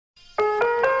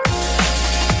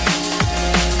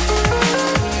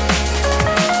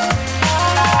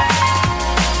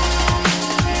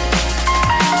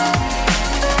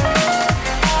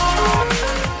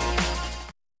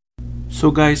So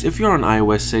guys, if you're on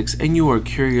iOS 6 and you are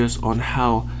curious on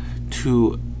how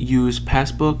to use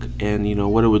Passbook and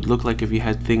what it would look like if you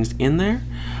had things in there,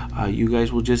 you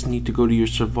guys will just need to go to your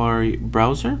Safari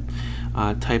browser,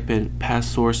 type in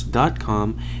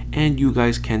passsource.com, and you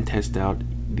guys can test out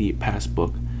the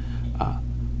Passbook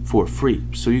for free.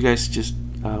 So you guys just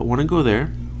want to go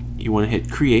there, you want to hit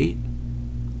create,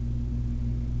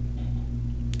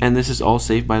 and this is all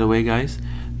safe, by the way, guys.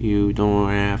 You don't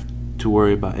have to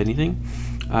worry about anything.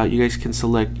 You guys can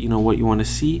select what you want to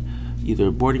see,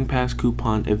 either boarding pass,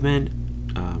 coupon, event,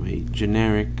 a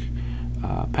generic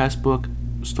Passbook,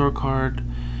 store card,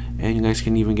 and you guys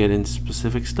can even get in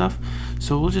specific stuff.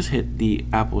 So we'll just hit the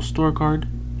Apple store card.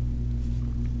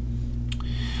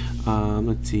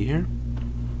 Let's see here.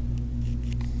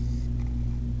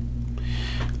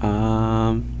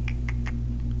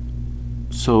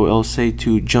 So it'll say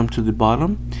to jump to the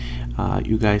bottom.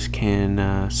 You guys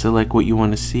can select what you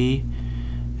want to see,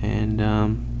 and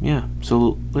yeah,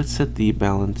 so let's set the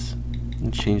balance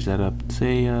and change that up,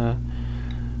 say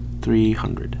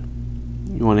 300.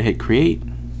 You want to hit create,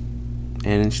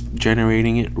 and it's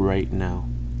generating it right now,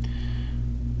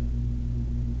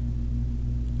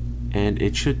 and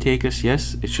it should take us,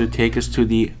 yes, it should take us to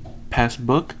the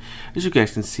Passbook. As you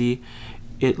guys can see,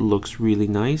 it looks really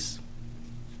nice,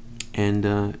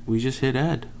 and we just hit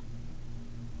add.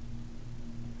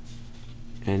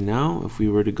 And now if we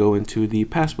were to go into the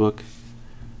Passbook,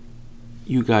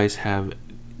 you guys have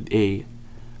a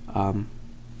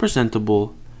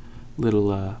presentable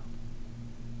little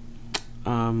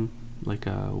like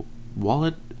a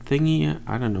wallet thingy.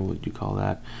 I don't know what you call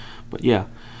that, but yeah,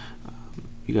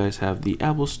 you guys have the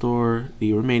Apple Store,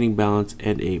 the remaining balance,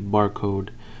 and a barcode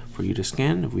for you to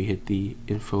scan. If we hit the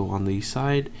info on the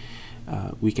side,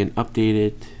 we can update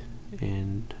it,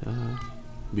 and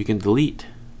we can delete.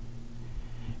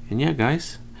 And yeah,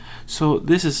 guys, so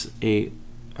this is a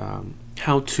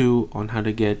how-to on how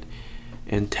to get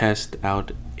and test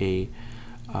out the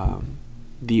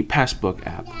Passbook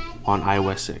app on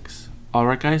iOS 6.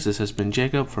 Alright guys, this has been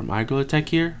Jacob from igorillatech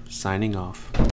here, signing off.